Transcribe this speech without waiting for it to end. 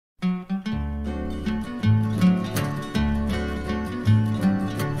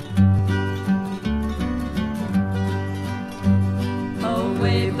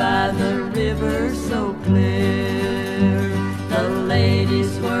river so clear. The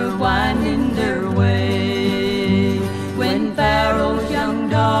ladies were winding their way when Pharaoh's young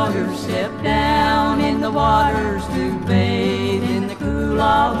daughter stepped down in the waters to bathe in the cool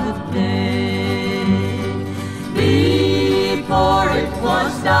of the day. Before it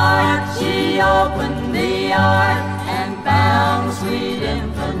was dark, she opened the ark and found the sweet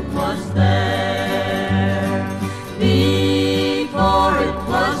infant was there. Before it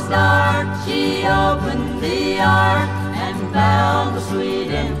was dark, she opened the ark and found the sweet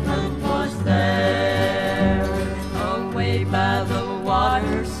infant was there. Away by the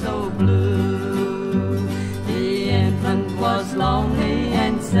water so blue, the infant was lonely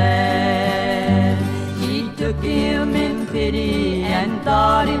and sad. She took him in pity and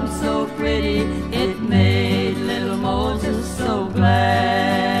thought him so pretty, it made little Moses so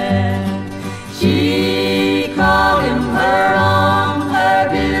glad. She called him her own, her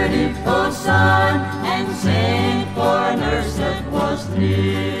beautiful son, and sent for a nurse that was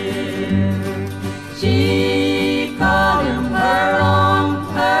near. She called him her own,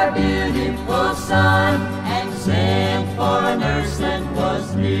 her beautiful son, and sent for a nurse that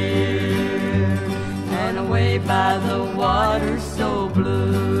was near. And away by the water so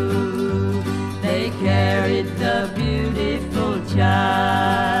blue, they carried the beautiful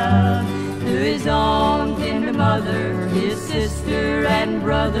child to his own tender mother, his sister and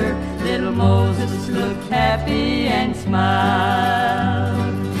brother. Little Moses looked happy and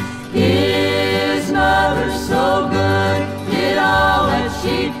smiled. His mother so good did all that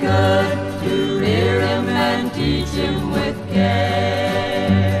she could to rear him and teach him with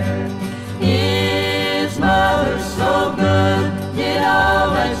care. His mother so good did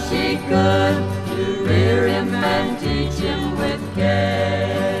all that she could to rear him and teach him with care.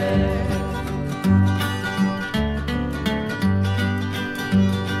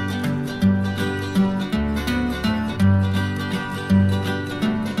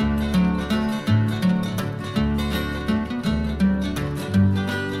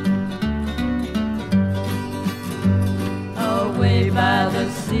 By the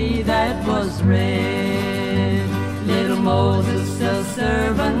sea that was red, little Moses, the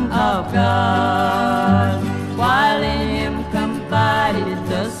servant of God, while in him confided,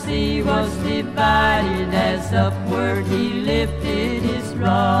 the sea was divided as upward he lifted his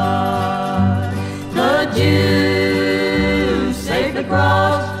rod. The Jews saved the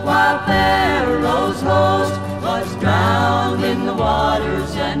cross while Pharaoh's host was drowned in the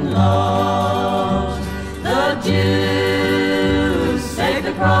waters and lost. The Jews saved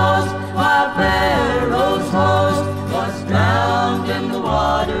the cross while Pharaoh's host was drowned in the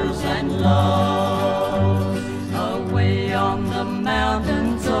waters and lost. Away on the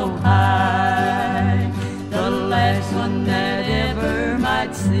mountain so high, the last one that ever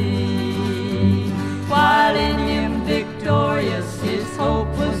might see, while in him victorious his hope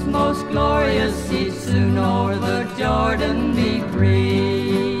was most glorious, he'd soon o'er the Jordan be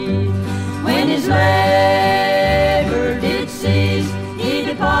free. When his labor did cease, he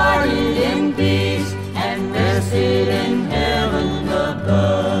departed in peace and rested in heaven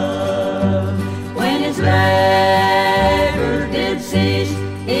above. When his labor did cease,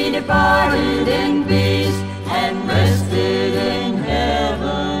 he departed in peace